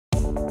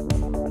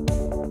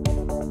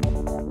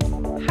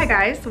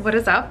guys, what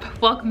is up?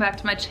 Welcome back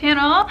to my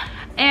channel,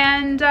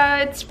 and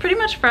it's pretty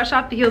much fresh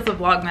off the heels of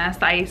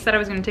Vlogmas. I said I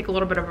was going to take a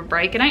little bit of a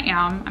break, and I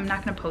am. I'm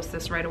not going to post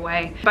this right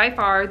away. By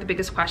far, the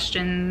biggest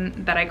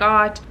question that I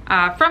got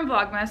from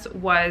Vlogmas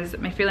was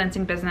my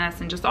freelancing business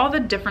and just all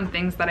the different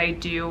things that I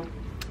do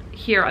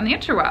here on the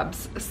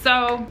interwebs.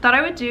 So thought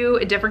I would do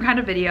a different kind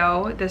of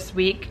video this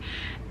week.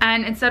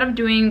 And instead of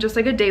doing just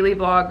like a daily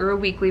vlog or a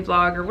weekly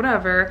vlog or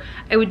whatever,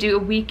 I would do a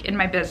week in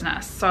my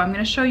business. So I'm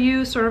gonna show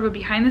you sort of a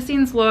behind the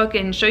scenes look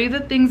and show you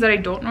the things that I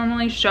don't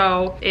normally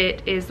show.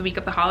 It is the week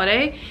of the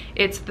holiday.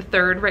 It's the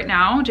 3rd right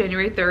now,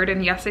 January 3rd.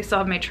 And yes, I still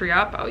have my tree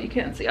up. Oh, you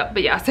can't see up,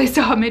 but yes, I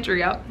still have my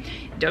tree up.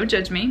 Don't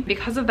judge me.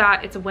 Because of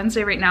that, it's a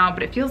Wednesday right now,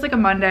 but it feels like a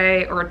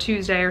Monday or a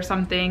Tuesday or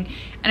something.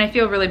 And I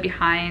feel really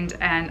behind,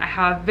 and I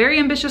have very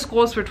ambitious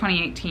goals for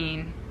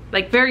 2018.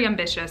 Like very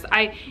ambitious.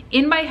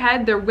 In my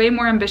head, they're way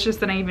more ambitious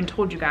than I even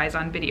told you guys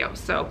on video.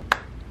 So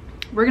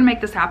we're gonna make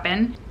this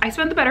happen. I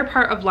spent the better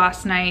part of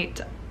last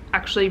night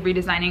actually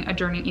redesigning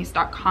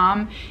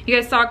ajourneyeast.com. You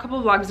guys saw a couple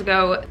of vlogs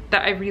ago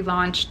that I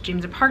relaunched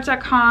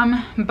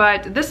jamesandpark.com,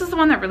 but this is the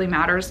one that really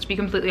matters, to be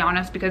completely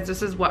honest, because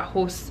this is what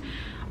hosts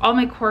all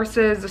my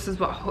courses. This is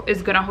what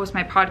is gonna host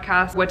my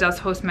podcast, what does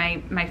host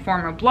my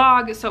former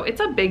blog. So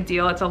it's a big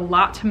deal. It's a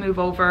lot to move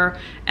over,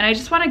 and I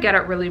just wanna get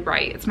it really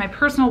right. It's my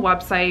personal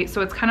website,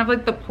 so it's kind of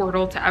like the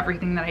portal to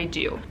everything that I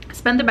do. I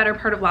spent the better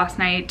part of last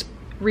night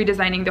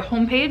redesigning the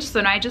homepage, so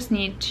now I just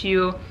need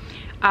to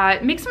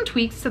make some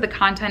tweaks to the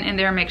content in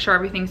there, make sure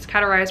everything's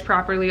categorized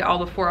properly,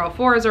 all the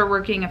 404s are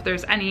working, if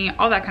there's any,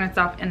 all that kind of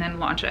stuff, and then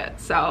launch it.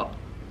 So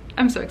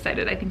I'm so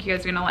excited. I think you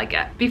guys are gonna like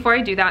it. Before I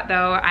do that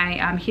though, I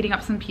am heating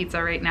up some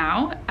pizza right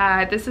now.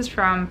 This is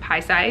from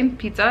Pie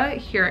Pizza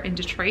here in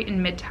Detroit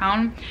in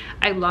Midtown.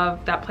 I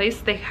love that place.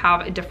 They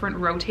have a different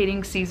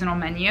rotating seasonal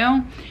menu.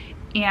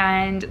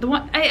 And the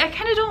one, I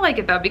kind of don't like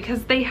it though,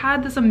 because they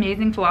had this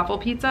amazing falafel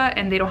pizza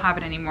and they don't have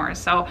it anymore.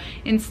 So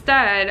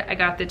instead I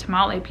got the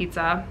tamale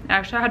pizza. It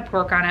actually had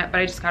pork on it, but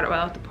I just got it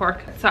without the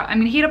pork. So I'm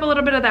gonna heat up a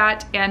little bit of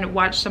that and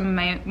watch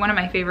one of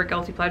my favorite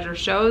guilty pleasure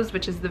shows,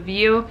 which is The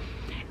View.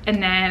 And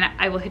then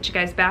I will hit you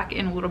guys back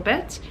in a little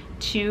bit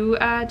to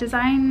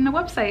design a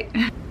website.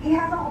 He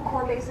has a whole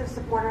core base of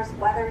supporters,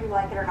 whether you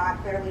like it or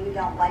not. Clearly you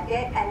don't like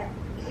it, and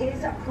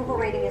his approval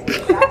rating is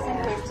the exact same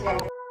as today.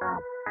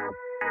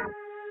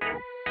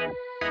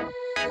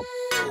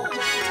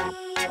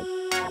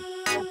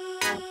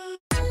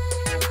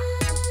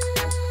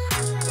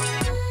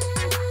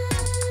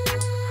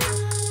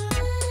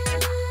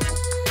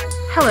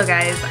 Hello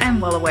guys, I'm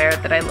well aware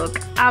that I look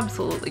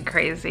absolutely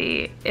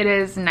crazy. It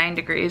is 9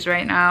 degrees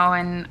right now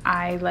and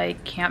I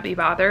like can't be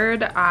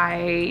bothered.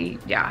 I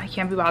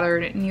can't be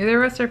bothered.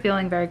 Neither of us are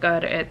feeling very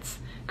good. It's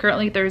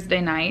currently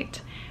Thursday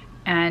night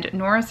and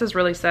Norris is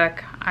really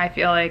sick. I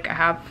feel like I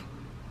have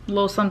a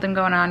little something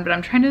going on, but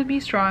I'm trying to be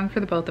strong for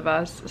the both of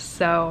us.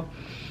 So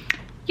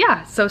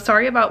yeah, so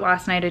sorry about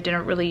last night. I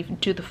didn't really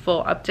do the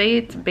full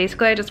update.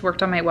 Basically, I just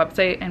worked on my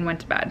website and went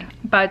to bed.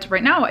 But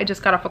right now, I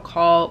just got off a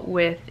call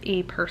with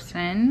a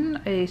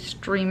person, a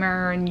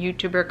streamer and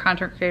YouTuber,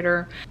 content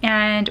creator,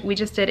 and we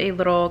just did a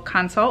little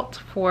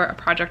consult for a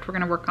project we're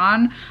gonna work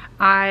on.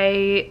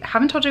 I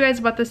haven't told you guys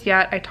about this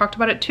yet. I talked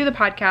about it to the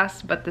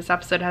podcast, but this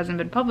episode hasn't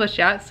been published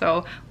yet, so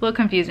a little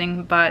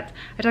confusing. But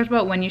I talked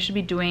about when you should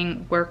be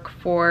doing work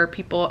for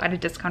people at a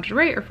discounted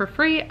rate or for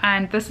free,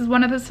 and this is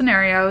one of the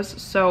scenarios.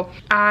 So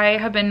I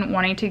have been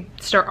wanting to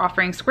start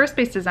offering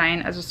Squarespace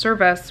design as a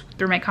service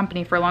through my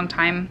company for a long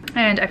time,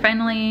 and I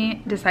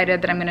finally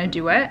decided that I'm gonna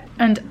do it.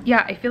 And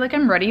yeah, I feel like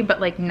I'm ready, but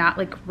like not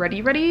like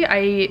ready.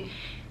 I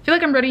feel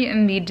like I'm ready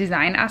in the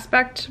design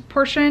aspect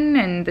portion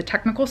and the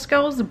technical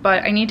skills,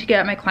 but I need to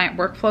get my client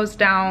workflows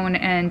down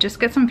and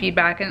just get some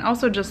feedback, and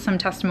also just some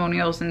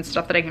testimonials and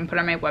stuff that I can put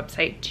on my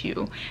website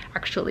to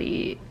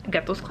actually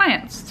get those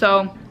clients.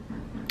 So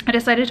I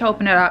decided to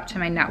open it up to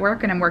my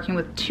network, and I'm working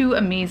with 2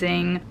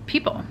 amazing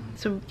people.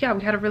 So yeah,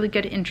 we had a really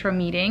good intro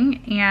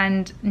meeting,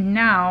 and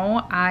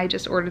now I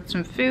just ordered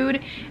some food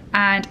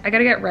and I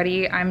gotta get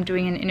ready. I'm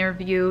doing an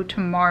interview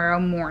tomorrow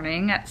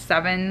morning at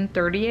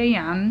 7:30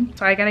 a.m.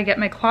 So I gotta get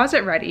my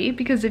closet ready,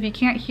 because if you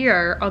can't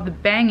hear all the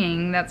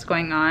banging that's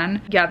going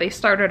on, yeah, they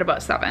start at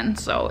about 7.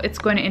 So it's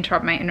going to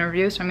interrupt my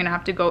interview. So I'm gonna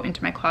have to go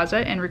into my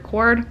closet and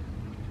record.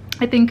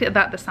 I think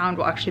that the sound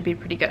will actually be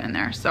pretty good in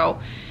there. So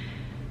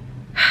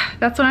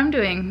that's what I'm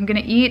doing. I'm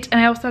gonna eat, and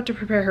I also have to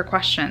prepare her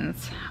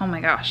questions. Oh my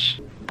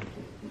gosh.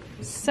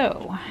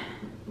 So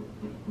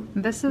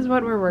this is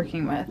what we're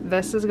working with.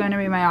 This is going to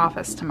be my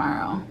office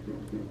tomorrow.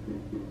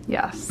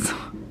 Yes.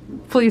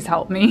 Please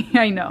help me.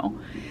 I know.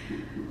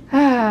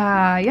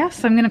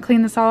 Yes, I'm gonna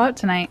clean this all out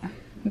tonight.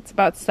 It's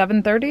about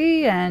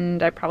 7:30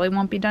 and I probably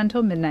won't be done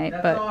till midnight.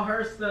 That's but all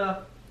her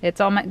stuff.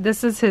 It's all my,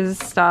 this is his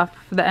stuff.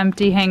 The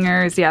empty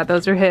hangers, yeah,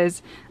 those are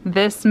his.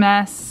 This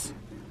mess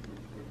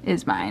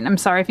is mine. I'm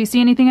sorry if you see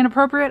anything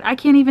inappropriate. I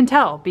can't even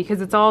tell because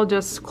it's all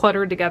just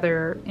cluttered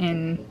together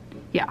in,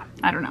 yeah,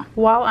 I don't know.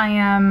 While I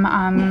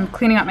am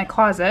cleaning out my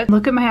closet,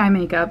 look at my eye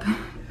makeup.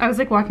 I was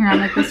like walking around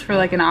like this for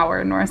like an hour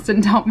and Norris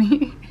didn't tell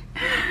me.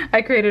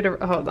 I created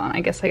a, hold on,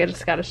 I guess I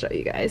just gotta show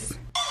you guys.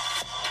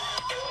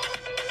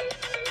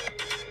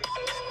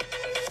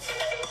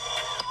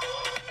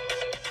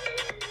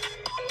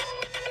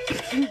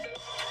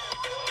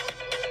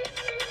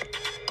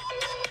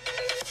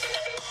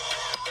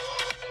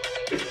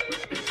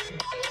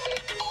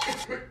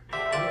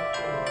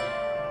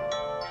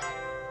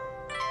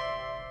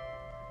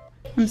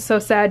 I'm so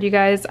sad, you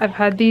guys. I've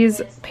had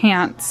these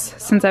pants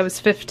since I was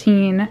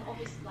 15.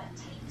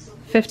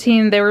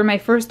 They were my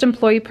first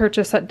employee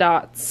purchase at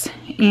Dots,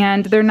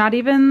 and they're not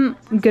even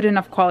good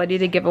enough quality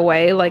to give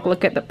away. Like,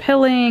 look at the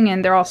pilling,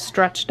 and they're all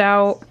stretched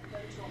out.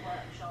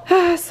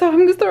 So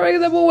I'm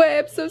throwing them away.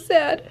 I'm so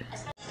sad.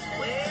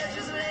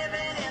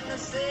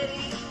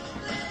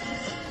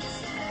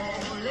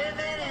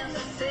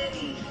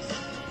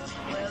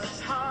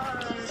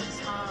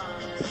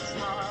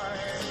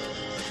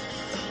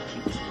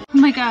 Oh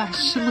my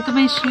gosh, look at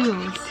my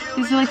shoes.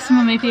 These are like some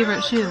of my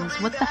favorite shoes.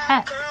 What the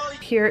heck?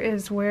 Here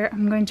is where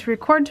I'm going to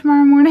record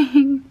tomorrow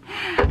morning.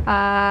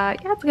 Yeah,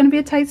 it's gonna be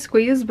a tight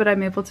squeeze, but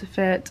I'm able to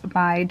fit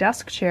my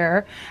desk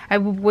chair. I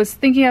was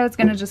thinking I was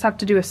gonna just have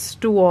to do a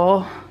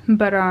stool,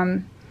 but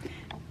I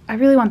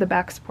really want the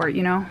back support,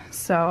 you know?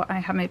 So I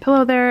have my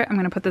pillow there. I'm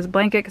gonna put this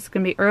blanket because it's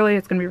gonna be early,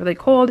 it's gonna be really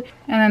cold.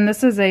 And then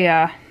this is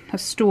a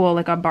stool,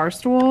 like a bar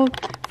stool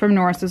from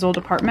Norris's old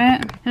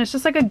apartment. And it's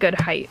just like a good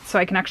height, so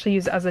I can actually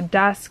use it as a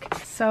desk.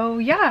 So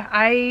yeah,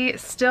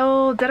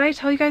 did I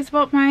tell you guys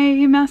about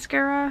my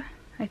mascara?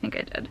 I think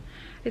I did.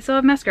 I still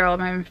have mascara on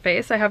my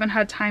face. I haven't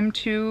had time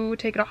to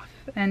take it off,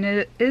 and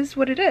it is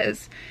what it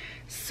is.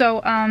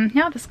 So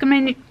yeah, this is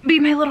gonna be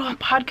my little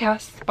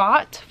podcast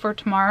spot for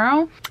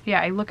tomorrow.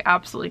 Yeah, I look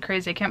absolutely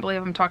crazy. I can't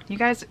believe I'm talking to you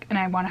guys, and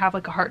I want to have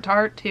like a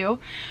heart-to-heart too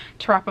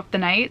to wrap up the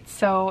night.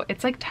 So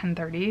it's like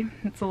 10:30.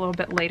 It's a little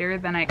bit later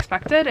than I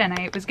expected, and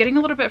I was getting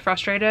a little bit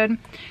frustrated.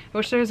 I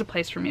wish there was a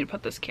place for me to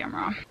put this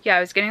camera. Yeah,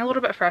 I was getting a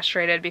little bit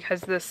frustrated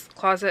because this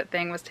closet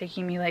thing was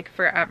taking me like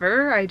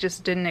forever. I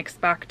just didn't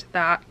expect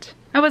that.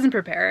 I wasn't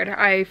prepared.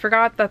 I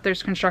forgot that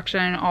there's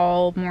construction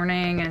all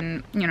morning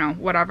and, you know,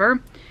 whatever.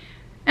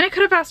 And I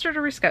could have asked her to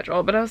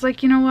reschedule, but I was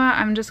like, you know what?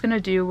 I'm just gonna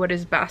do what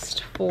is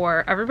best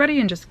for everybody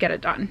and just get it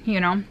done, you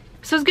know?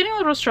 So I was getting a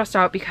little stressed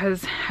out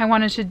because I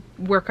wanted to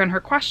work on her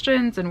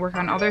questions and work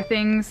on other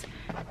things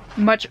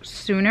much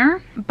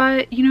sooner.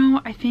 But, you know,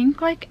 I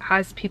think like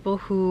as people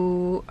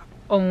who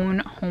own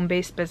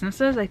home-based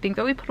businesses, I think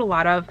that we put a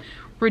lot of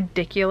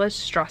ridiculous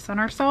stress on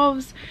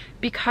ourselves,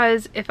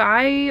 because if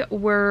I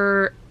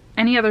were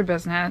any other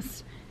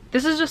business,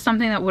 this is just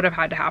something that would have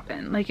had to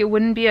happen. Like, it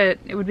would be a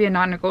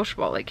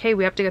non-negotiable. Like, hey,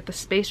 we have to get the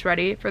space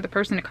ready for the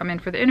person to come in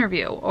for the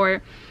interview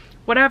or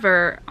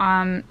whatever.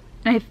 And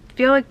I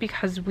feel like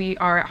because we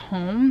are at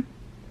home,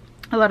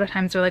 a lot of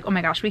times they're like, oh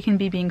my gosh, we can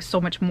be being so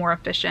much more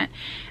efficient.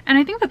 And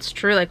I think that's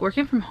true. Like,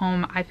 working from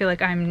home, I feel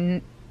like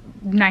I'm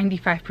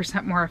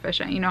 95% more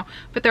efficient, you know?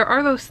 But there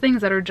are those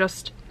things that are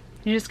just,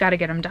 you just gotta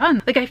get them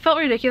done. Like, I felt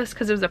ridiculous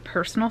because it was a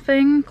personal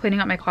thing. Cleaning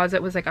up my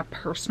closet was like a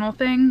personal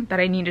thing that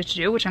I needed to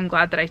do, which I'm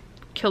glad that I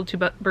killed two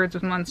birds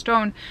with one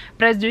stone.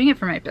 But I was doing it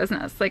for my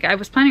business. Like, I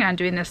was planning on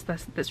doing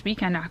this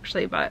weekend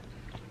actually, but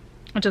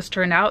it just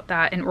turned out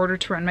that in order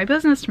to run my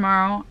business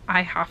tomorrow,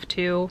 I have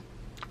to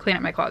clean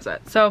up my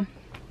closet. So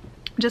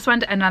just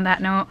wanted to end on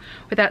that note.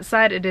 With that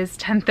said, it is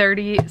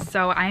 10:30,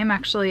 so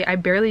I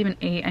barely even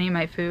ate any of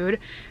my food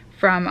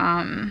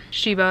from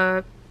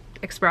Shiba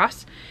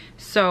Express.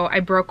 So I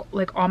broke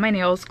like all my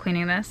nails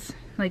cleaning this.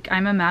 Like,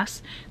 I'm a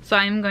mess. So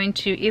I'm going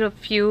to eat a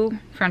few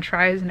french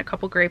fries and a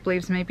couple grape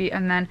leaves maybe,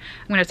 and then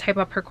I'm going to type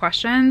up her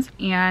questions,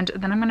 and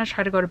then I'm going to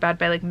try to go to bed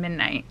by like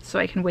midnight so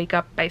I can wake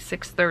up by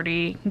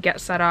 6:30, get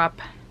set up.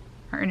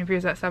 Our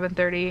interview's at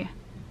 7:30,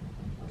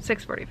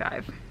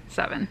 6:45,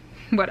 7,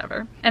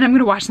 whatever. And I'm going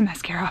to wash the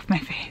mascara off my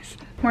face.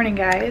 Morning,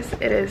 guys.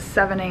 It is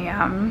 7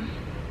 a.m.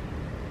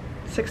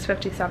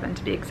 6:57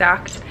 to be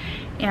exact,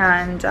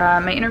 and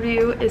my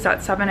interview is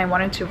at 7. I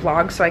wanted to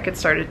vlog so I could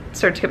start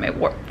to get my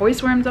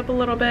voice warmed up a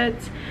little bit.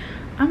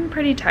 I'm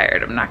pretty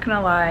tired, I'm not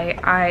gonna lie.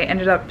 I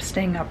ended up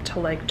staying up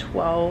till like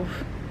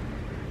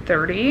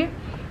 12:30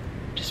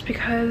 just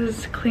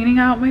because cleaning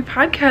out my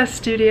podcast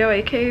studio,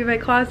 aka my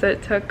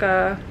closet, took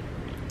a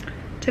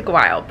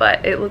while,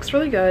 but it looks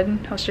really good.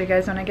 I'll show you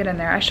guys when I get in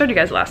there. I showed you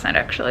guys last night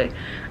actually.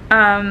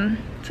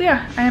 So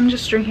yeah, I am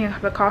just drinking a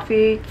cup of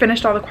coffee.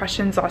 Finished all the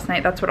questions last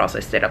night. That's what else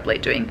I stayed up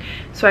late doing.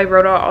 So I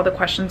wrote out all the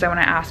questions I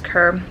want to ask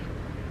her.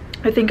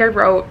 I think I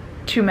wrote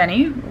too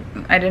many.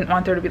 I didn't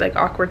want there to be like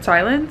awkward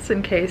silence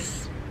in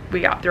case we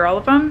got through all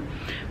of them.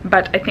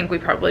 But I think we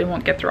probably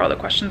won't get through all the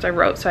questions I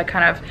wrote. So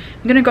I'm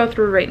gonna go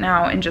through right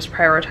now and just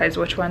prioritize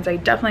which ones I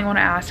definitely want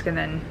to ask, and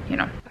then, you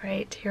know. All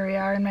right, here we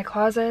are in my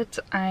closet.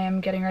 I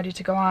am getting ready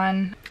to go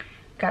on.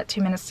 Got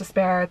 2 minutes to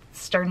spare. It's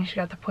starting to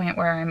get to the point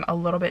where I'm a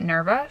little bit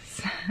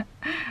nervous.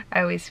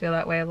 I always feel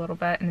that way a little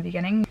bit in the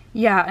beginning.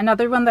 Yeah,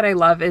 another one that I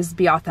love is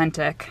be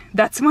authentic.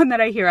 That's one that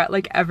I hear at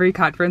like every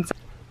conference.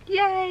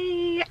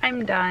 Yay,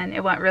 I'm done.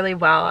 It went really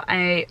well.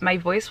 My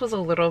voice was a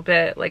little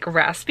bit like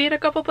raspy at a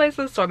couple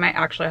places, so I might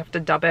actually have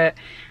to dub it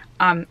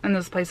in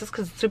those places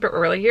because it's super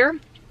early here.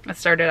 It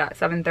started at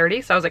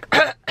 7:30, so I was like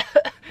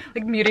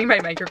like muting my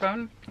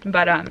microphone.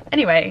 But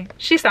anyway,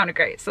 she sounded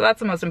great, so that's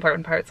the most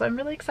important part. So I'm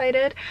really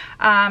excited.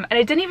 And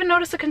I didn't even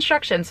notice the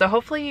construction, so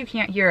hopefully you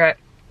can't hear it.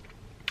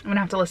 I'm gonna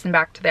have to listen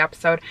back to the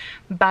episode.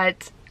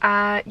 But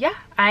yeah,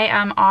 I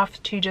am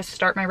off to just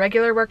start my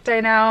regular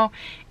workday now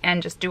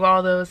and just do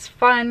all those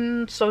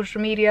fun social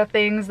media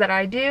things that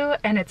I do,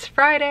 and it's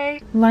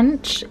Friday.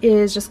 Lunch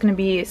is just gonna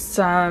be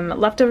some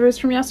leftovers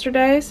from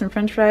yesterday, some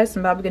french fries,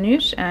 some baba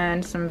ganoush,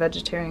 and some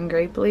vegetarian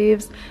grape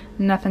leaves.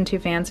 Nothing too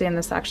fancy, and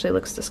this actually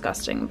looks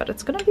disgusting, but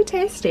it's gonna be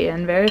tasty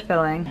and very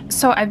filling.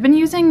 So I've been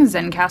using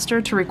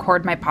Zencastr to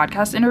record my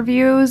podcast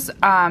interviews.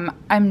 I'm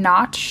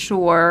not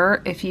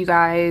sure if you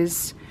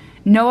guys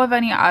know of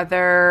any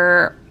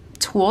other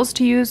tools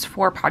to use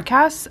for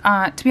podcasts.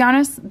 To be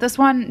honest, this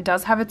one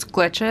does have its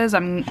glitches.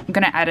 I'm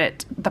gonna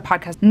edit the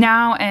podcast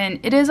now, and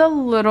it is a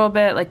little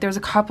bit like there's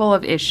a couple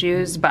of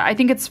issues, but I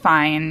think it's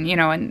fine, you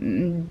know,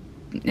 and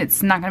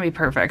it's not gonna be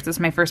perfect. It's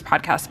my first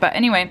podcast. But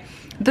anyway,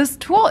 this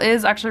tool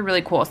is actually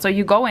really cool. So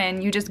you go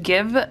in, you just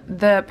give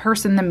the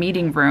person the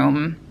meeting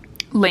room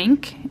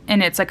link,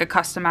 and it's like a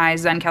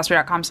customized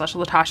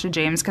zencastr.com/Latasha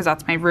James, because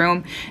that's my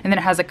room, and then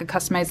it has like a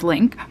customized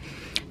link.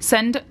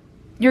 Send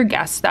your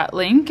guest that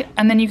link,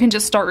 and then you can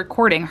just start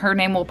recording. Her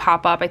name will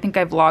pop up. I think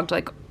I vlogged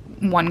like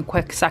one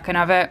quick second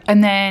of it,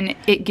 and then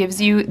it gives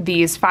you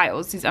these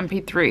files, these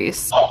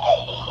MP3s.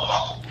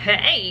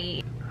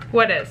 Hey,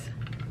 what is?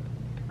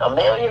 1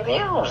 million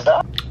views,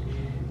 dog.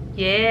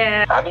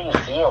 Yeah. How do you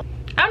feel?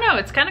 I don't know,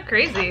 it's kind of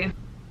crazy.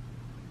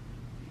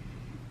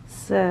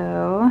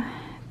 So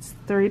it's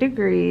 3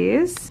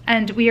 degrees,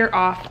 and we are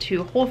off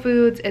to Whole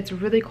Foods. It's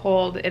really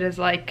cold. It is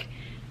like,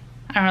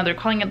 I don't know, they're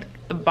calling it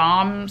the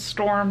bomb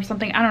storm,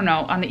 something, I don't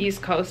know, on the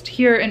East Coast.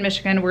 Here in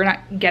Michigan, we're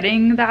not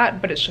getting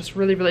that, but it's just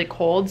really, really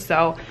cold.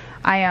 So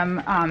I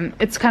am,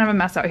 it's kind of a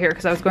mess out here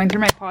because I was going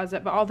through my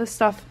closet, but all this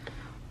stuff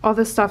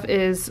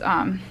is,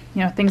 you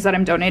know, things that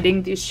I'm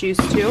donating these shoes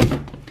to.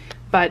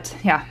 But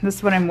yeah, this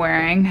is what I'm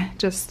wearing.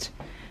 Just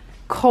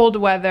cold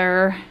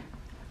weather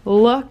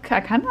look.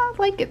 I kind of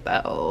like it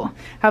though.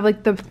 I have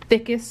like the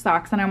thickest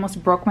socks, and I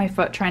almost broke my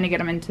foot trying to get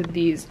them into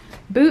these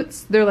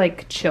boots. They're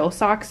like chill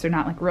socks. They're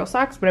not like real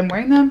socks, but I'm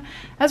wearing them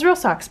as real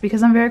socks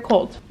because I'm very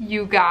cold.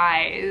 You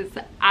guys,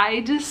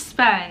 I just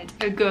spent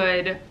a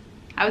good,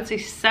 I would say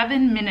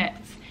 7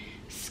 minutes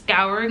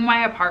scouring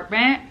my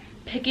apartment,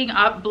 picking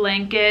up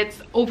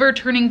blankets,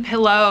 overturning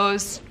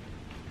pillows,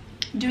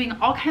 doing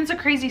all kinds of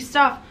crazy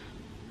stuff,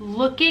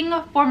 looking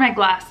for my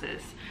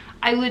glasses.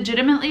 I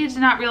legitimately did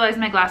not realize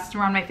my glasses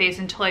were on my face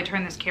until I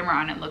turned this camera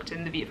on and looked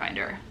in the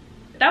viewfinder.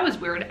 That was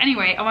weird.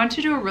 Anyway, I wanted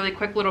to do a really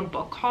quick little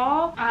book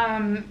haul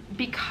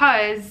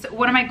because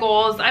one of my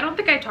goals, I don't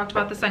think I talked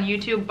about this on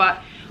YouTube, but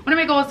one of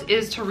my goals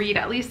is to read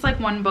at least like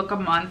 1 book a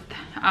month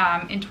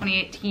in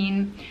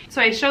 2018.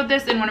 So I showed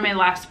this in one of my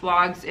last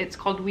vlogs. It's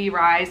called We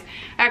Rise.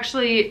 I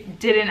actually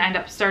didn't end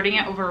up starting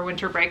it over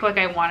winter break like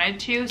I wanted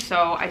to,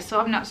 so I still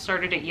have not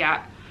started it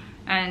yet,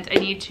 and I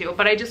need to,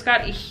 but I just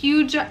got a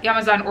huge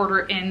Amazon order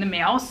in the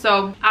mail.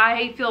 So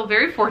I feel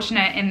very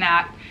fortunate in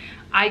that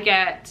I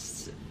get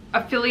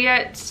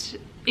affiliate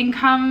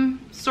income,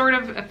 sort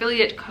of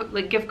affiliate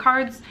like gift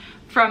cards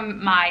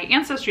from my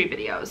Ancestry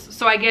videos.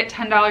 So I get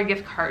 $10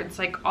 gift cards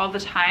like all the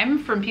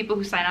time from people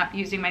who sign up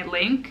using my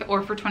link,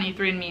 or for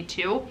 23andMe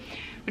too,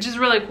 which is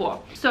really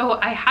cool. So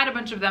I had a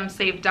bunch of them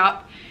saved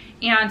up,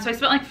 and so I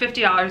spent like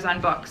 $50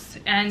 on books.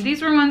 And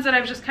these were ones that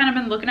I've just kind of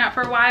been looking at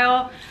for a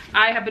while.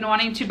 I have been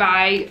wanting to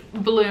buy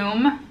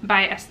Bloom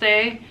by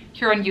Estee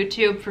here on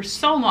YouTube for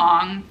so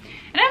long.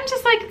 And I'm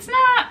just like, it's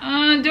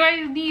not, do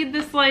I need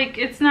this? Like,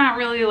 it's not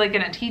really like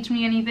gonna teach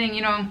me anything,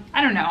 you know?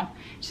 I don't know.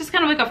 It's just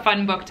kind of like a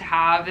fun book to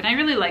have. And I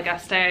really like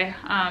Estee.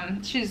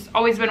 She's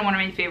always been one of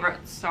my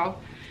favorites. So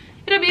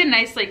it'll be a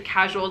nice like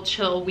casual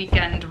chill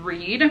weekend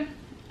read.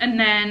 And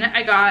then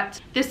I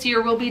got This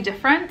Year Will Be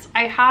Different.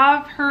 I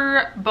have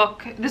her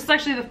book. This is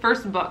actually the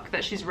first book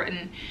that she's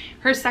written.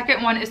 Her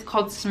second one is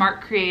called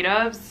Smart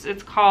Creatives.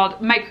 It's called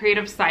My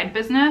Creative Side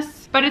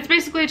Business. But it's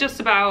basically just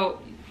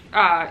about,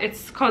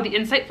 it's called The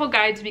Insightful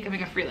Guide to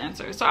Becoming a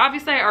Freelancer. So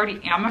obviously I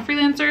already am a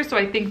freelancer, so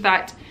I think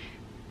that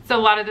a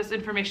lot of this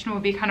information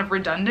will be kind of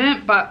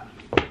redundant, but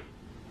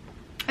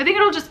I think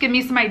it'll just give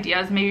me some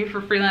ideas maybe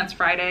for Freelance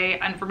Friday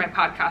and for my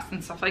podcast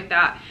and stuff like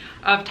that,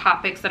 of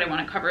topics that I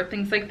want to cover,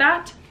 things like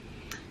that.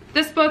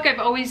 This book I've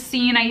always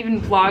seen. I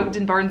even vlogged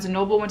in Barnes &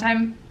 Noble one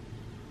time.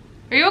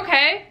 Are you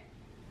okay?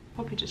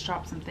 Hope you just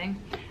dropped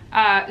something.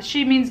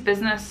 She Means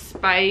Business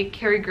by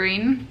Carrie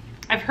Green.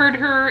 I've heard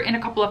her in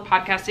a couple of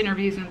podcast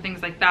interviews and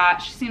things like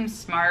that. She seems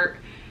smart.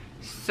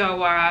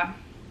 So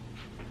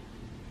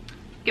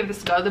give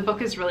this a go. The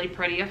book is really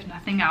pretty, if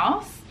nothing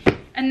else.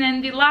 And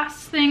then the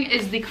last thing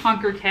is the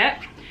Conquer Kit.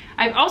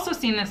 I've also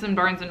seen this in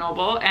Barnes &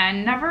 Noble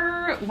and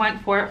never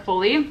went for it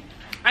fully.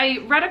 I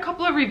read a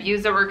couple of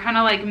reviews that were kind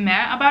of like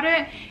meh about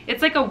it.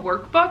 It's like a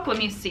workbook. Let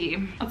me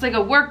see. It's like a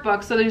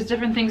workbook, so there's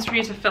different things for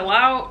you to fill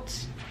out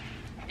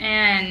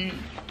and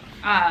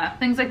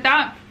things like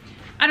that.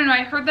 I don't know.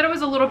 I heard that it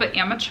was a little bit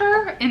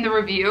amateur in the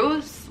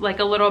reviews, like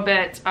a little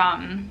bit,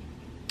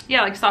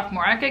 yeah, like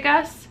sophomoric, I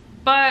guess.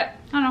 but I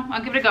don't know,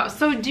 I'll give it a go.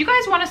 So do you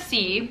guys want to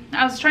see,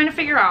 I was trying to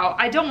figure out,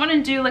 I don't want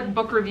to do like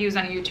book reviews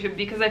on YouTube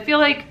because I feel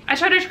like I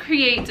try to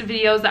create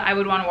videos that I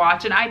would want to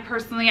watch, and I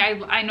personally,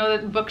 I know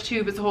that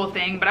BookTube is the whole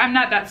thing, but I'm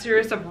not that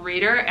serious of a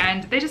reader,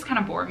 and they just kind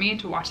of bore me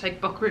to watch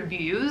like book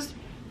reviews.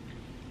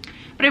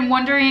 But I'm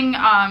wondering,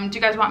 do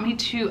you guys want me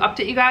to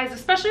update you guys,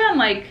 especially on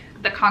like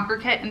the Conquer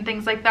Kit and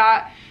things like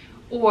that?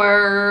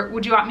 Or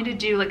would you want me to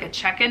do like a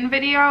check-in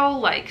video,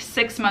 like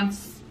 6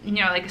 months, you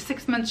know, like a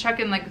 6 month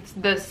check-in, like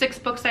the 6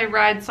 books I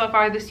read so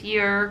far this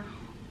year?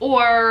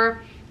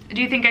 Or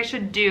do you think I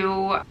should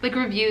do like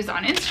reviews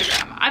on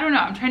Instagram? I don't know,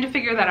 I'm trying to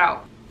figure that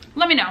out.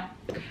 Let me know.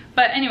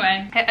 But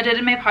anyway, I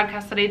edited my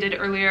podcast that I did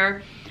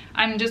earlier.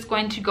 I'm just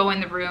going to go in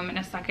the room in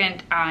a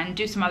second and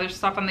do some other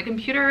stuff on the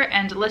computer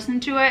and listen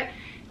to it.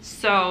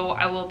 So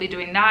I will be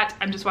doing that.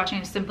 I'm just watching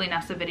a Simply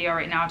Nessa video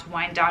right now to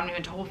wind down. We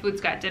went to Whole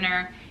Foods, got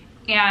dinner.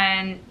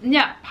 And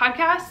yeah,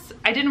 podcasts,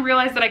 I didn't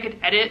realize that I could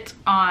edit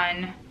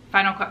on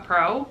Final Cut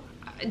Pro.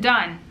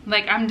 Done.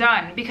 Like, I'm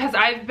done because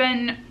I've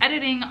been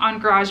editing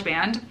on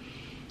GarageBand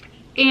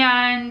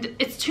and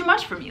it's too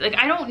much for me. Like,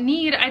 I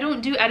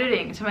don't do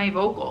editing to my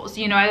vocals,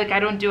 you know, I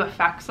don't do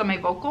effects on my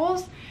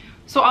vocals.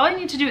 So all I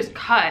need to do is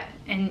cut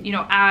and, you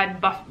know,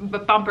 add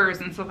bumpers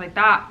and stuff like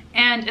that.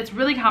 And it's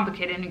really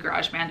complicated in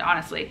GarageBand,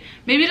 honestly.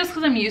 Maybe just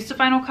because I'm used to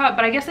Final Cut,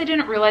 but I guess I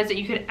didn't realize that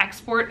you could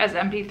export as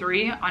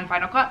MP3 on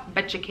Final Cut,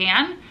 but you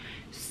can.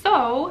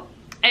 So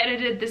I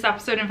edited this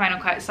episode in Final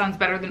Cut. It sounds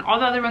better than all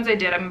the other ones I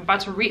did. I'm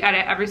about to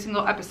re-edit every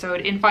single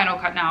episode in Final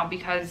Cut now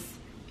because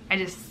I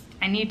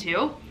need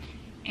to,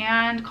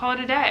 and call it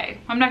a day.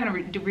 I'm not gonna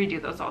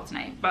redo those all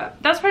tonight, but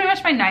that's pretty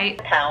much my night.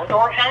 Pound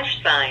or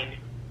hash sign.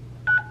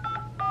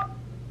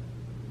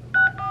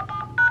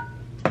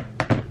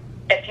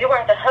 If you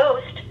are the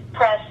host,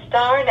 press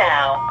star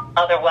now.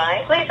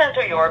 Otherwise, please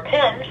enter your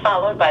PIN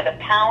followed by the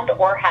pound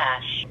or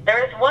hash.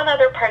 There is one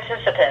other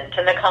participant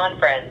in the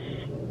conference.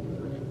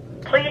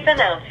 Please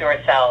announce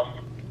yourself.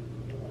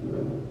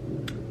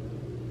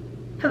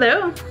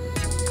 Hello.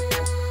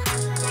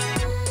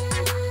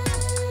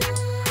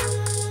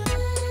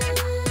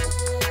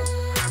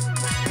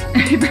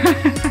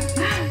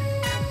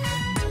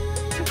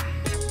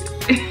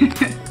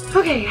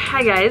 Okay,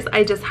 hi guys.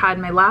 I just had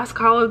my last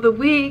call of the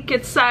week.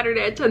 It's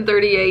Saturday at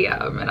 10:30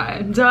 a.m. and I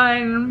am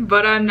done,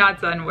 but I'm not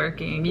done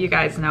working. You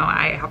guys know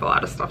I have a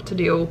lot of stuff to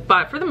do,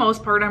 but for the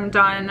most part I'm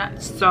done.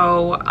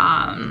 So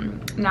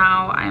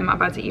now I'm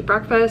about to eat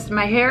breakfast.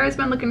 My hair has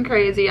been looking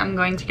crazy. I'm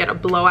going to get a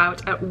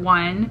blowout at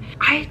 1.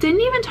 I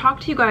didn't even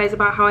talk to you guys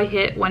about how I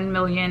hit 1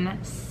 million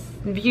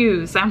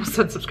views. I almost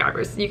said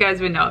subscribers. You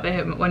guys would know they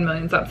hit 1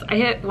 million subs. I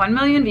hit 1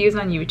 million views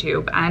on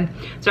YouTube, and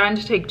so I'm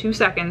going to take 2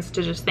 seconds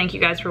to just thank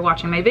you guys for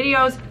watching my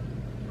videos.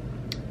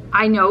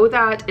 I know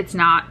that it's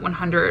not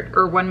 100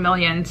 or 1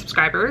 million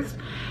subscribers,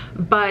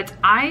 but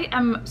I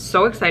am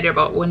so excited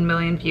about 1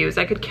 million views.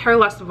 I could care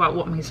less about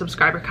what my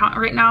subscriber count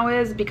right now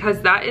is,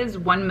 because that is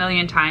 1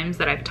 million times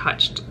that I've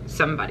touched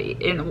somebody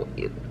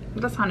in,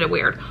 that sounded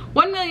weird,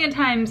 1 million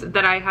times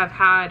that I have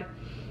had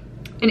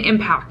an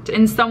impact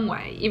in some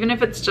way, even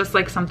if it's just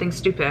like something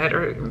stupid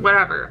or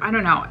whatever. I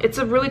don't know. It's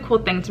a really cool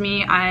thing to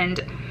me,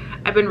 and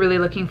I've been really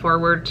looking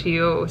forward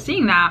to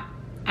seeing that,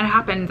 and it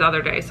happened the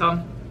other day.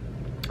 So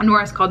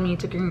Norris called me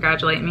to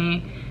congratulate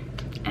me,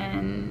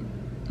 and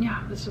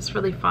yeah, it was just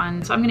really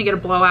fun. So I'm gonna get a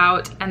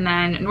blowout, and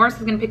then Norris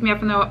is gonna pick me up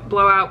from the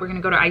blowout. We're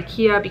gonna go to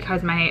IKEA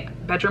because my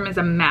bedroom is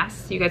a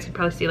mess. You guys can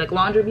probably see like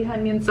laundry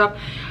behind me and stuff.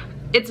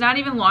 It's not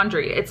even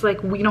laundry. It's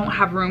like we don't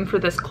have room for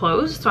this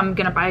clothes, so I'm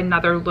gonna buy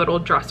another little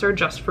dresser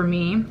just for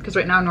me, because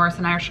right now Norris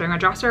and I are sharing a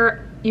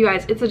dresser. You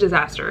guys, it's a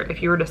disaster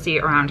if you were to see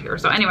it around here.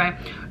 So anyway,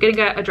 I'm gonna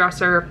get a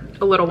dresser,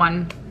 a little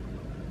one,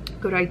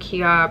 go to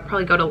IKEA,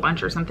 probably go to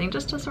lunch or something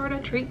just to sort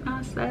of treat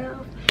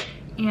myself.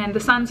 And the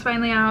sun's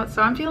finally out,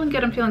 so I'm feeling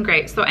good, I'm feeling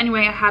great. So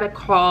anyway, I had a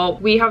call.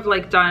 We have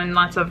like done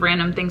lots of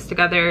random things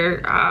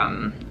together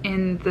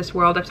in this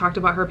world. I've talked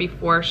about her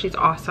before. She's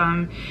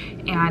awesome.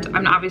 And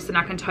I'm obviously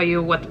not gonna tell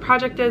you what the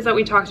project is that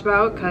we talked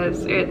about,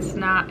 because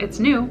it's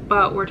new,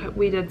 but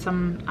we did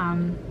some,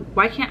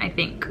 why can't I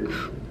think?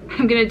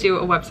 I'm gonna do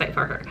a website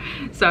for her.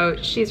 So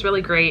she's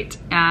really great,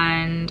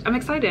 and I'm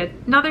excited.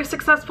 Another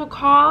successful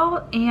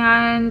call,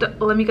 and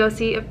let me go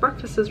see if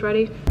breakfast is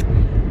ready.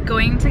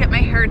 Going to get my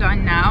hair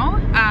done now.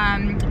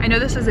 I know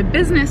this is a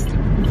business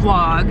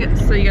vlog,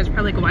 so you guys are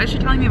probably like, why is she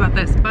telling me about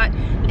this? But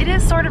it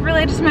is sort of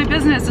related to my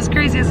business, as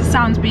crazy as it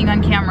sounds being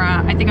on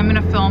camera. I think I'm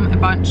gonna film a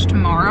bunch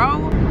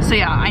tomorrow. So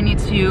yeah, I need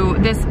to,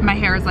 my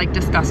hair is like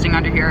disgusting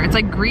under here. It's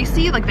like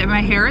greasy, like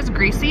my hair is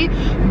greasy,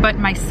 but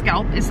my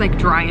scalp is like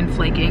dry and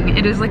flaking.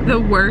 It is like the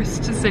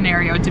worst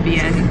scenario to be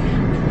in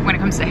when it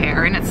comes to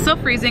hair, and it's still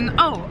freezing.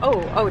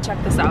 Oh,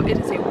 check this out. It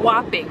is a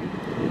whopping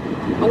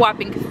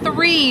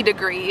 3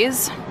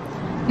 degrees.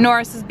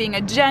 Norris is being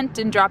a gent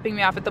and dropping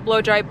me off at the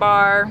blow dry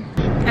bar.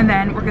 And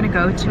then we're gonna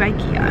go to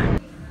IKEA.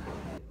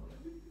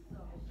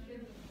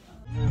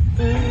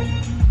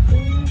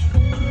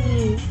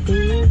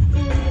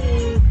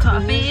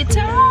 Coffee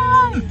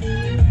time!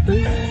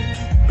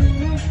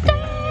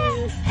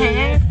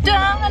 Hair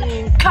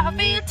done!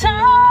 Coffee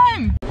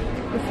time!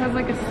 This has like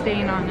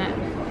stain on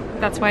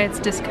it. That's why it's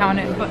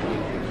discounted, but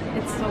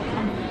it's so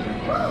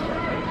comfortable.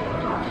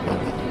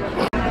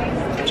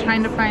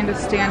 Trying to find a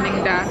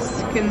standing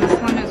desk, and this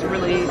one is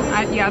really,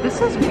 yeah, this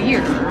is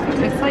weird.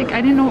 It's like,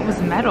 I didn't know it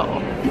was metal.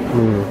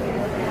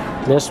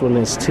 This one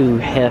is too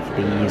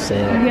hefty, you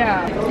said.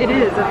 Yeah, it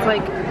is. It's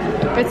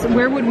like,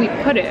 where would we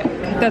put it?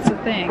 That's the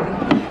thing.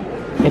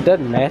 It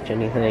doesn't match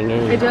anything.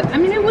 It does, I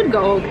mean, it would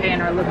go okay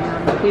in our living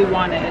room if we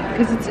wanted,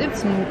 because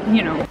it's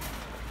you know.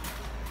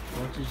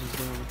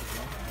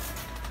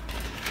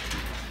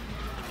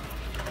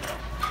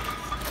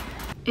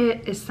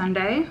 It is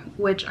Sunday,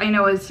 which I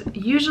know is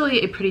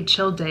usually a pretty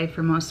chill day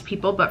for most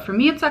people, but for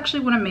me it's actually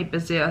one of my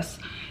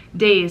busiest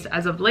days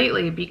as of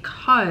lately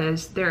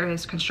because there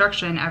is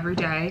construction every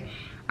day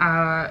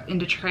in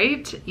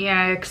Detroit,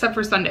 yeah, except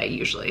for Sunday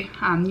usually.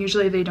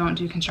 Usually they don't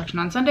do construction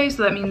on Sunday,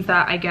 so that means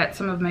that I get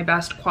some of my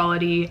best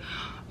quality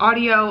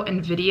audio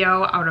and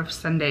video out of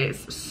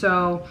Sundays.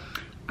 So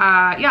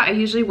yeah, I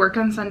usually work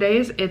on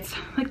Sundays. It's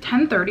like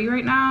 10:30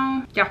 right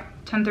now. Yeah,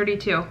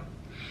 10:32.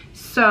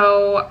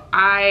 So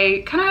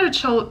I kind of had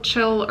a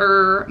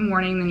chiller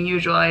morning than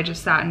usual. I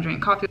just sat and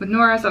drank coffee with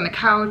Norris on the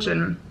couch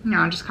and, you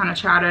know, just kind of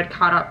chatted,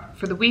 caught up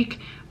for the week.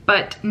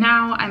 But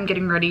now I'm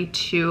getting ready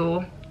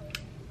to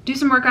do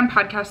some work on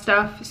podcast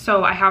stuff.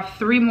 So I have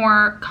 3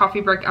 more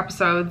coffee break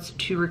episodes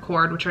to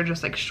record, which are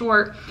just like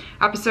short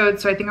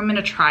episodes. So I think I'm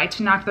gonna try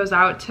to knock those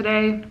out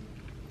today.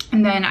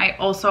 And then I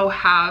also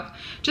have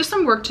just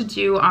some work to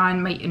do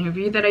on my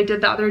interview that I did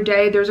the other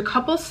day. There's a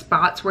couple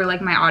spots where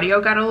like my audio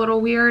got a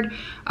little weird,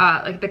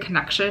 like the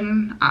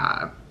connection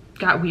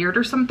got weird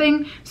or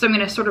something. So I'm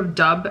gonna sort of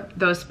dub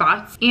those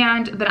spots.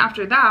 And then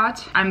after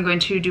that, I'm going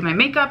to do my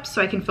makeup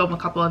so I can film a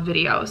couple of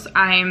videos.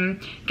 I'm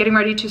getting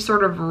ready to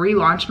sort of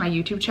relaunch my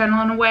YouTube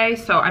channel in a way.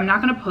 So I'm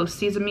not gonna post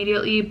these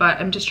immediately,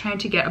 but I'm just trying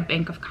to get a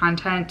bank of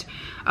content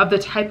of the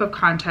type of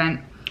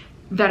content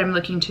that I'm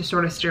looking to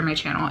sort of steer my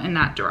channel in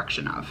that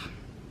direction of.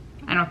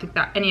 I don't think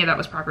that any of that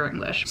was proper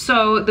English.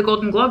 So the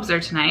Golden Globes are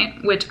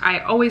tonight, which I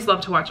always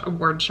love to watch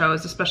award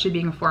shows, especially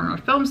being a former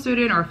film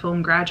student or a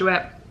film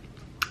graduate.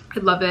 I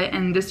love it,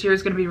 and this year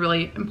is gonna be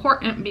really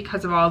important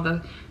because of all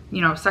the,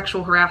 you know,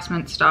 sexual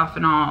harassment stuff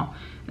and all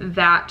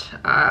that.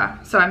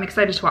 So I'm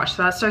excited to watch.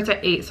 So that starts at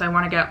 8, so I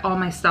wanna get all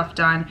my stuff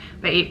done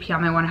by 8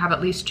 p.m. I wanna have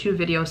at least 2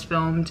 videos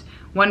filmed,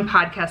 1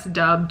 podcast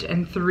dubbed,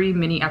 and 3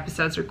 mini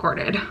episodes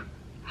recorded.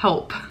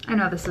 Help. I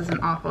know this is an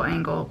awful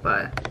angle,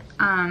 but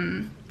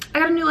I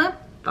got a new lamp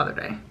the other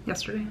day,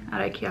 yesterday, at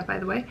IKEA, by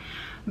the way.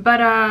 But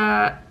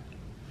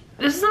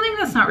this is something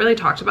that's not really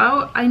talked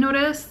about, I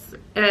notice.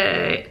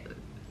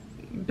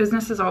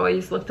 Business is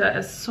always looked at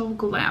as so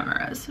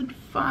glamorous and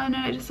fun,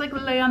 and I just like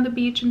lay on the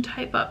beach and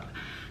type up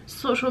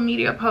social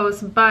media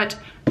posts, but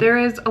there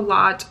is a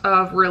lot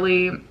of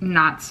really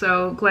not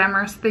so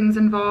glamorous things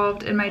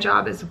involved in my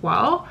job as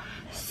well.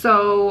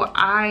 So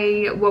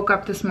I woke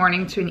up this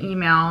morning to an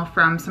email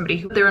from somebody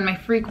who they're in my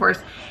free course,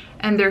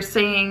 and they're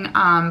saying,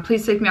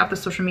 please take me off the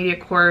social media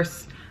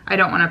course. I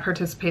don't want to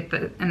participate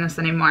in this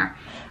anymore.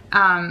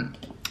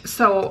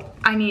 So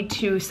I need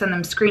to send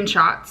them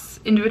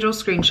screenshots, individual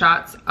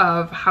screenshots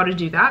of how to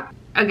do that.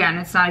 Again,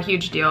 it's not a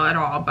huge deal at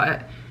all,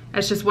 but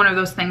it's just one of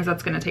those things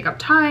that's going to take up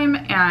time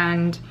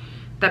and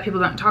that people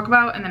don't talk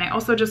about. And then I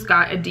also just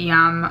got a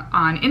DM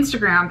on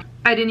Instagram.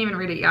 I didn't even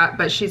read it yet,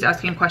 but she's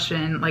asking a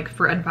question like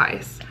for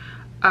advice.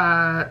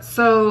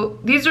 So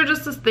these are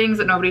just the things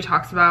that nobody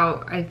talks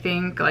about. I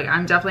think like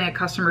I'm definitely a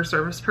customer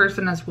service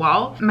person as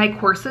well. My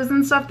courses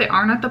and stuff, they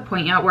aren't at the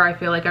point yet where I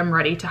feel like I'm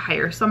ready to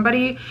hire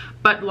somebody,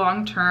 but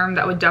long term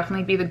that would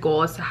definitely be the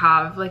goal, is to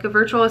have like a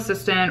virtual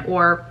assistant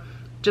or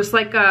just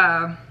like a,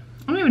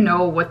 I don't even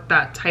know what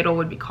that title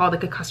would be called,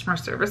 like a customer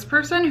service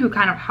person who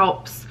kind of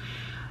helps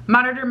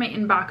monitor my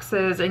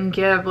inboxes and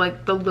give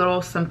like the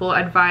little simple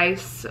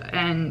advice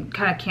and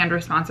kind of canned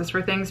responses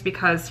for things,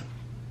 because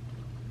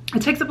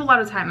it takes up a lot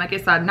of time. Like I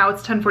said, now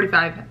it's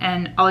 10:45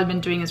 and all I've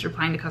been doing is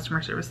replying to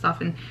customer service stuff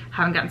and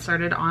haven't gotten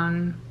started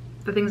on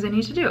the things I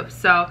need to do.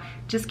 So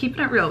just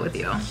keeping it real with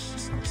you.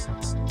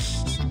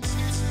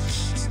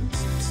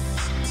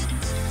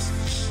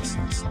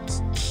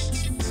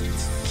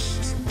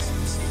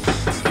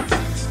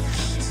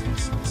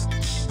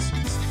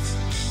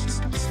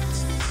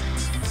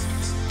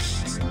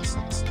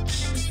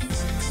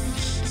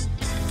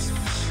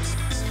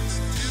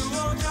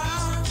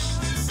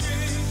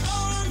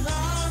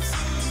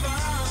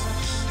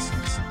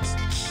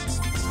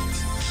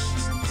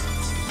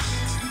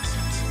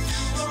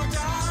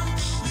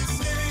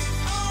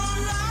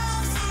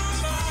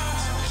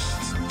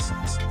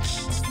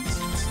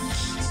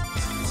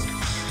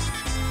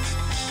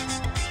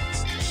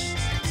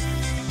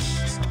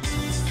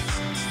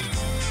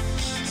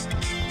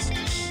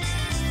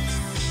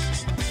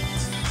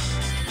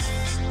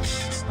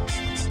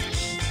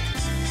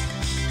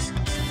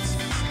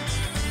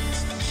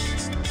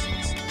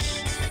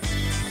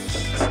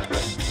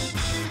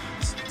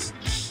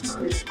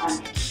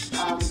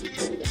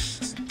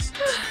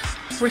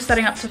 We're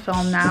setting up to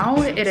film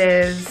now. It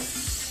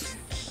is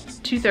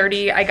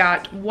 2:30. I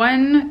got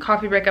one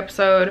coffee break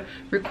episode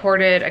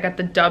recorded. I got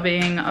the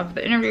dubbing of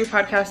the interview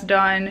podcast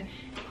done.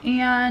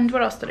 And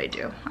what else did I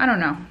do? I don't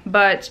know.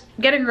 But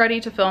getting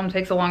ready to film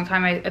takes a long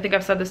time. I think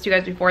I've said this to you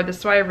guys before. This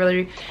is why I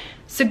really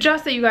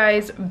suggest that you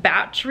guys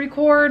batch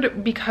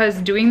record,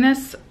 because doing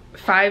this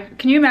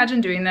can you imagine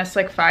doing this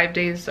like 5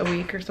 days a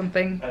week or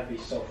something? That'd be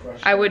so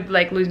frustrating. I would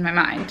like lose my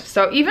mind.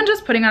 So even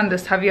just putting on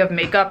this heavy of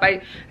makeup,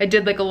 I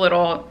did like a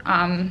little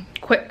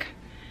quick,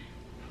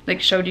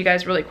 like showed you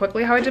guys really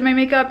quickly how I did my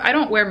makeup. I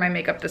don't wear my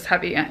makeup this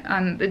heavy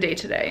on the day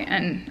to day,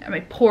 and my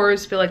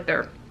pores feel like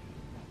they're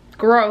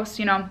gross,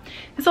 you know.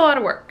 It's a lot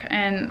of work,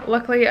 and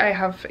luckily I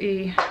have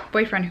a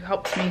boyfriend who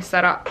helps me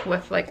set up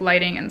with like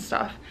lighting and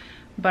stuff.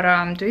 But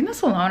doing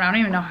this alone, I don't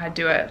even know how to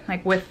do it.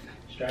 Like with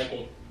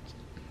striking.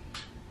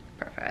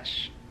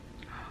 Perfesh.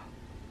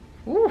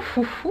 Ooh,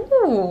 hoo,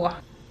 hoo.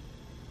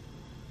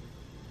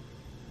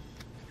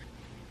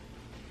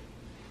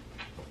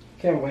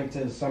 Can't wait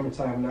till the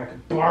summertime and I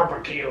can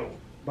barbecue.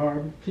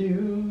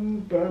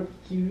 Barbecue.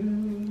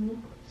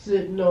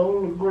 Sitting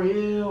on the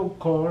grill,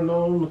 corn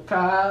on the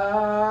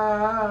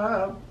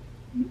cob.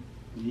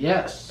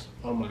 Yes.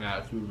 Oh my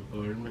God, you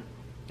recording me.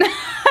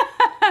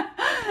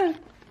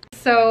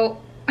 So,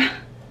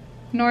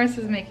 Norris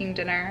is making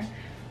dinner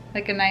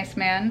like a nice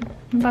man.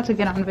 I'm about to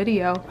get on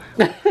video.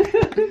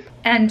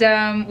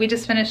 And we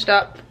just finished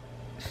up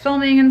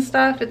filming and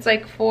stuff. It's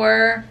like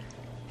 4.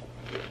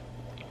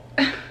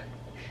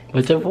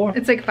 What's it for?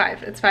 It's like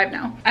 5. It's 5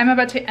 now. I'm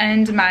about to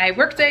end my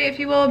workday, if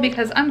you will,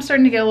 because I'm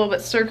starting to get a little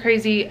bit stir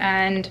crazy,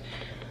 and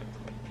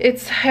I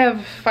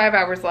have 5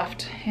 hours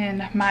left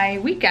in my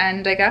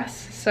weekend, I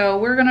guess. So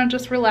we're gonna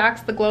just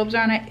relax. The Globes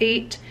are on at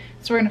 8,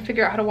 so we're gonna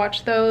figure out how to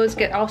watch those,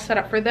 get all set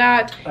up for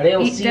that, Are they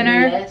on eat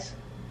dinner. CBS?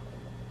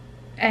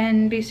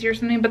 NBC or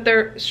something, but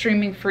they're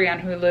streaming free on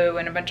Hulu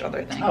and a bunch of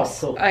other things. Oh,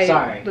 cool. I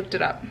Sorry. looked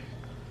it up.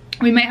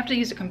 We might have to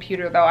use a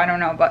computer though, I don't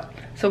know, but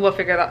so we'll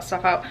figure that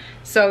stuff out.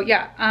 So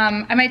yeah,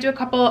 I might do a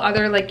couple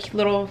other like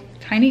little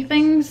tiny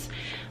things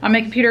on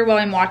my computer while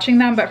I'm watching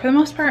them, but for the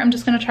most part, I'm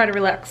just gonna try to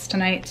relax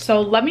tonight. So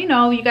let me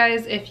know, you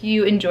guys, if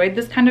you enjoyed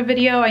this kind of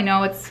video. I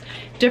know it's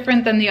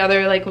different than the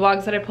other like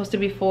vlogs that I posted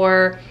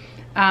before.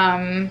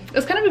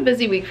 It's kind of a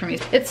busy week for me.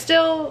 It's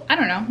still, I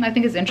don't know, I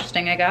think it's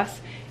interesting, I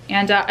guess.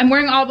 And I'm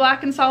wearing all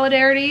black in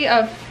solidarity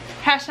of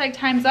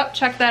 #TimesUp.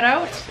 Check that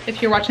out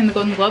if you're watching the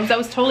Golden Globes. That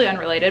was totally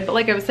unrelated, but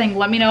like I was saying,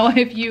 let me know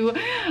if you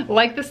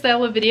like the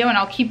style of video, and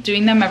I'll keep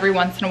doing them every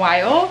once in a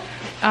while.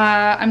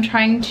 I'm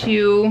trying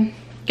to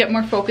get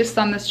more focused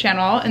on this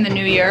channel in the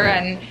new year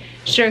and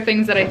share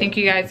things that I think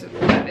you guys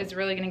is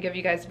really gonna give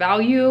you guys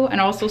value, and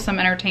also some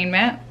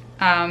entertainment,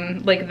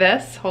 like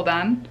this. Hold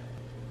on.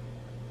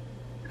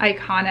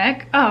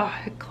 Iconic. Oh,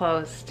 it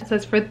closed. It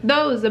says, for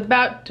those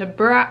about to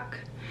brock,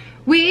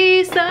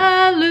 we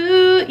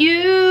salute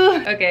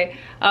you. Okay,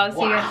 I'll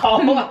see you.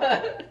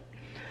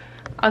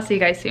 I'll see you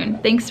guys soon.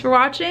 Thanks for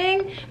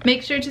watching.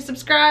 Make sure to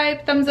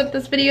subscribe, thumbs up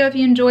this video if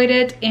you enjoyed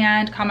it,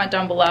 and comment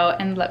down below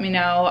and let me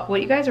know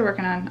what you guys are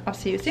working on. I'll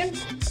see you soon.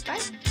 Bye.